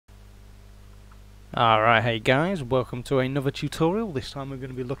Alright, hey guys, welcome to another tutorial. This time we're going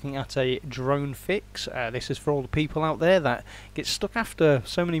to be looking at a drone fix. This is for all the people out there that get stuck after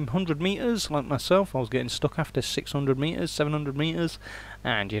so many 100 meters, like myself. I was getting stuck after 600 meters, 700 meters,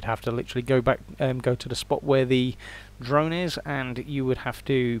 and you'd have to literally go back, go to the spot where the drone is, and you would have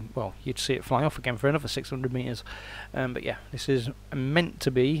to, well, you'd see it fly off again for another 600 meters. But yeah, this is meant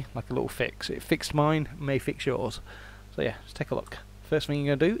to be like a little fix. It fixed mine, may fix yours. So yeah, let's take a look. First thing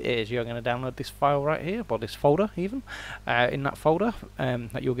you're going to do is you're going to download this file right here, or this folder even. In that folder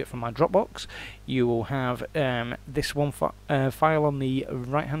that you'll get from my Dropbox, you will have this one file on the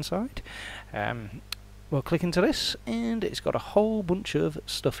right hand side. We'll click into this and it's got a whole bunch of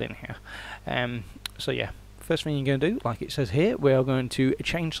stuff in here. So yeah, first thing you're going to do, like it says here, we are going to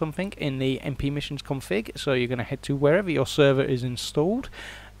change something in the MP missions config. So you're going to head to wherever your server is installed,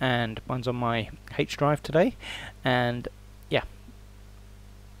 and mine's on my H drive today, and yeah,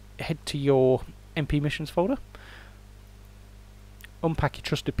 head to your MP missions folder, unpack your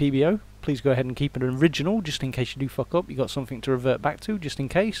trusted PBO. Please go ahead and keep it original, just in case you do fuck up. You got something to revert back to, just in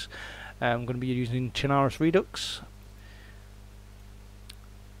case. I'm going to be using Chinaris Redux,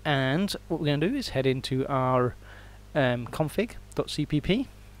 and what we're going to do is head into our config.cpp,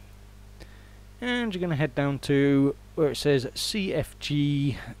 and you're going to head down to where it says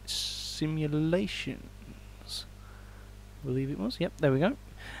CFG simulations. I believe it was. Yep, there we go.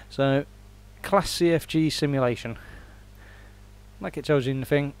 So, class CFG simulation, like it tells you in the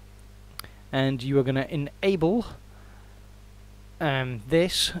thing, and you are going to enable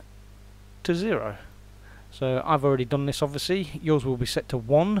this to 0. So I've already done this. Obviously, yours will be set to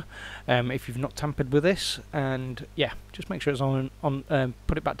 1 if you've not tampered with this. And yeah, just make sure it's on.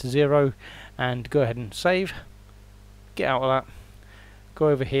 Put it back to 0, and go ahead and save. Get out of that. Go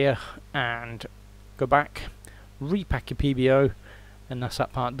over here and go back. Repack your PBO. And that's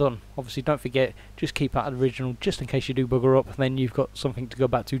that part done. Obviously, don't forget, just keep that original, just in case you do bugger up. Then you've got something to go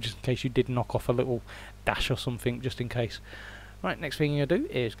back to, just in case you did knock off a little dash or something, just in case. Right, next thing you're going to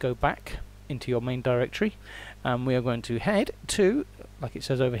do is go back into your main directory, and we are going to head to, like it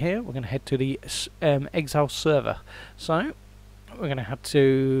says over here, we're going to head to the exile server. So we're going to head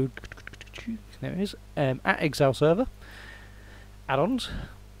to, there it is, at exile server, add-ons,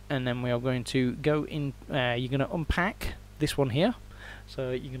 and then we are going to go in. You're going to unpack this one here.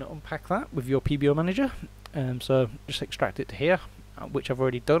 So you're going to unpack that with your PBO manager. So just extract it to here, which I've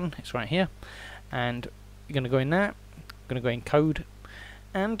already done. It's right here, and you're going to go in there. Going to go in code,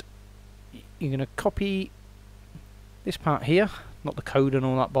 and you're going to copy this part here, not the code and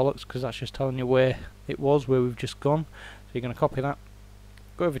all that bollocks, because that's just telling you where it was, where we've just gone. So you're going to copy that,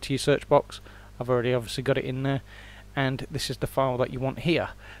 go over to your search box. I've already obviously got it in there, and this is the file that you want here.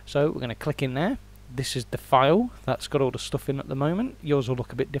 So we're going to click in there. This is the file that's got all the stuff in at the moment. Yours will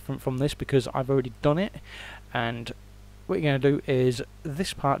look a bit different from this because I've already done it. And what you're going to do is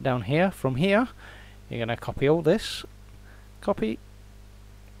this part down here. From here, you're going to copy all this, copy,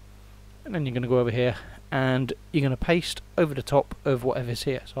 and then you're going to go over here and you're going to paste over the top of whatever's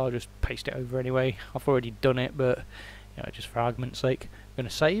here. So I'll just paste it over anyway. I've already done it, but you know, just for argument's sake, I'm going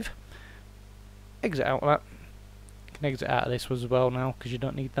to save, exit out of that. You can exit out of this as well now because you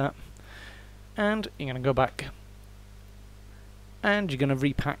don't need that. And you're going to go back and you're going to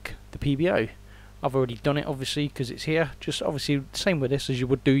repack the PBO. I've already done it obviously because it's here. Just obviously same with this as you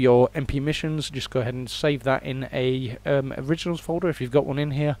would do your MP missions. Just go ahead and save that in a originals folder if you've got one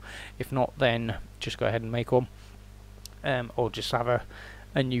in here. If not, then just go ahead and make one, or just have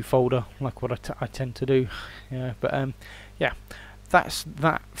a new folder like what I tend to do. Yeah, but yeah, that's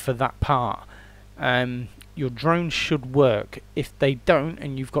that for that part. Your drone should work. If they don't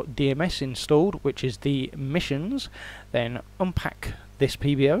and you've got DMS installed, which is the missions, then unpack this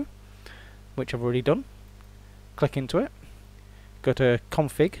PBO, which I've already done. Click into it, go to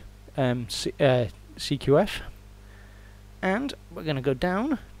config, CQF, and we're going to go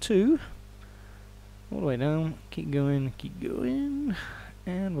down to, all the way down, keep going,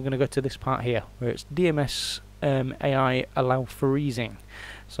 and we're going to go to this part here where it's DMS AI allow freezing.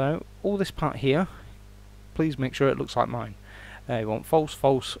 So all this part here, please make sure it looks like mine. You want false,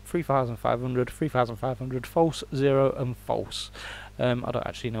 false, 3500, 3500, false, 0, and false. I don't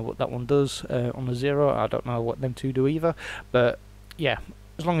actually know what that one does on the 0. I don't know what them two do either. But yeah,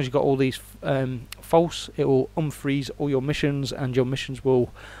 as long as you've got all these false, it will unfreeze all your missions, and your missions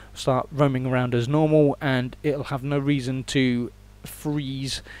will start roaming around as normal, and it'll have no reason to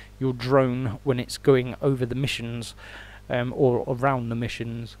freeze your drone when it's going over the missions or around the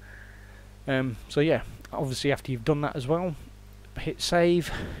missions. So yeah, obviously after you've done that as well, hit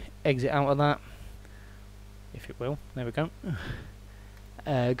save, exit out of that, if it will, there we go,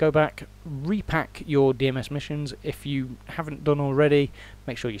 go back, repack your DMS missions. If you haven't done already,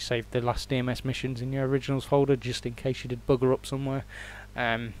 make sure you save the last DMS missions in your originals folder, just in case you did bugger up somewhere.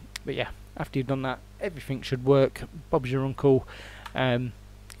 But yeah, after you've done that, everything should work. Bob's your uncle.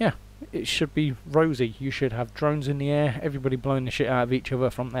 Yeah, it should be rosy. You should have drones in the air, everybody blowing the shit out of each other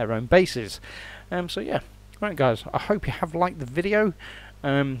from their own bases. So yeah, right guys, I hope you have liked the video.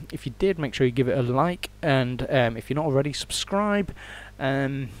 If you did, make sure you give it a like, and if you're not already, subscribe.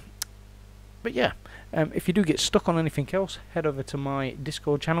 But yeah, if you do get stuck on anything else, head over to my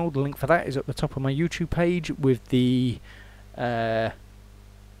Discord channel. The link for that is at the top of my YouTube page with the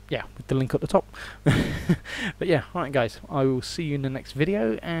yeah, with the link at the top. But yeah, alright guys, I will see you in the next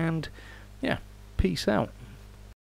video, and yeah, peace out.